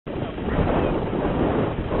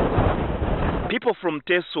People from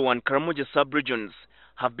Teso and Karamoja sub-regions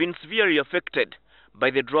have been severely affected by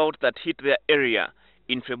the drought that hit their area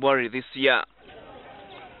in February this year.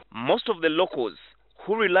 Most of the locals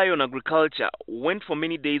who rely on agriculture went for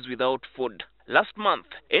many days without food. Last month,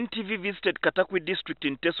 NTV visited Katakwi district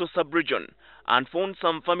in Teso sub-region and found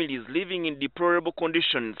some families living in deplorable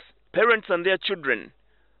conditions. Parents and their children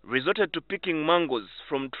resorted to picking mangoes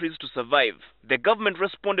from trees to survive. The government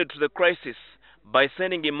responded to the crisis by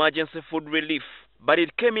sending emergency food relief, but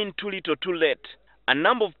it came in too little too late. A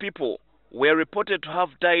number of people were reported to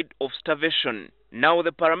have died of starvation. Now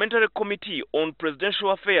the Parliamentary Committee on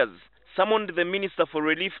Presidential Affairs summoned the Minister for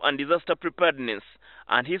Relief and Disaster Preparedness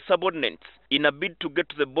and his subordinates in a bid to get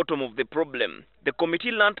to the bottom of the problem. The committee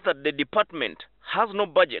learned that the department has no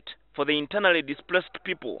budget for the internally displaced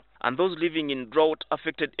people and those living in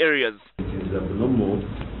drought-affected areas. It is abnormal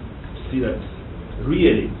to see that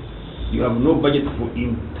really you have no budget for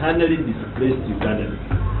internally displaced Ugandans.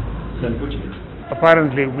 It's unfortunate.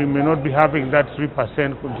 Apparently, we may not be having that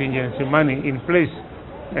 3% contingency money in place,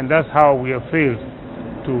 and that's how we have failed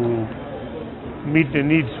to meet the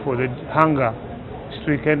needs for the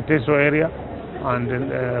hunger-stricken Teso area and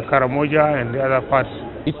Karamoja and the other parts.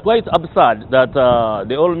 It's quite absurd that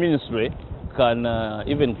the whole ministry can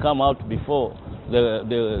even come out before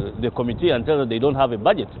the committee and tell them they don't have a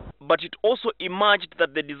budget. But it also emerged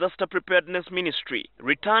that the Disaster Preparedness Ministry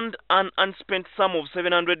returned an unspent sum of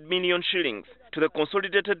 700 million shillings to the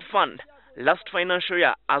Consolidated Fund last financial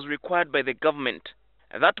year as required by the government.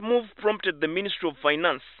 That move prompted the Ministry of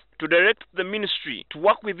Finance to direct the ministry to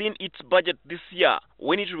work within its budget this year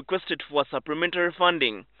when it requested for supplementary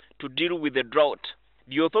funding to deal with the drought.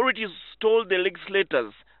 The authorities told the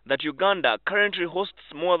legislators that Uganda currently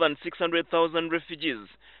hosts more than 600,000 refugees,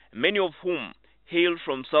 many of whom hail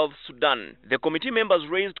from South Sudan. The committee members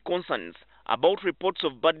raised concerns about reports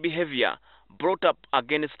of bad behavior brought up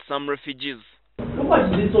against some refugees. What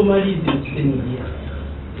is the Somalis in here?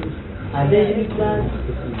 Are they immigrants?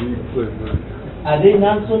 Are they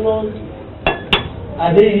nationals?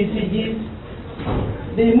 Are they refugees?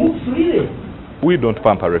 They move freely. We don't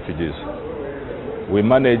pamper refugees. We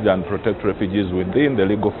manage and protect refugees within the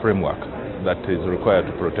legal framework that is required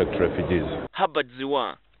to protect refugees. Habad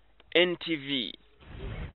Ziwa, NTV.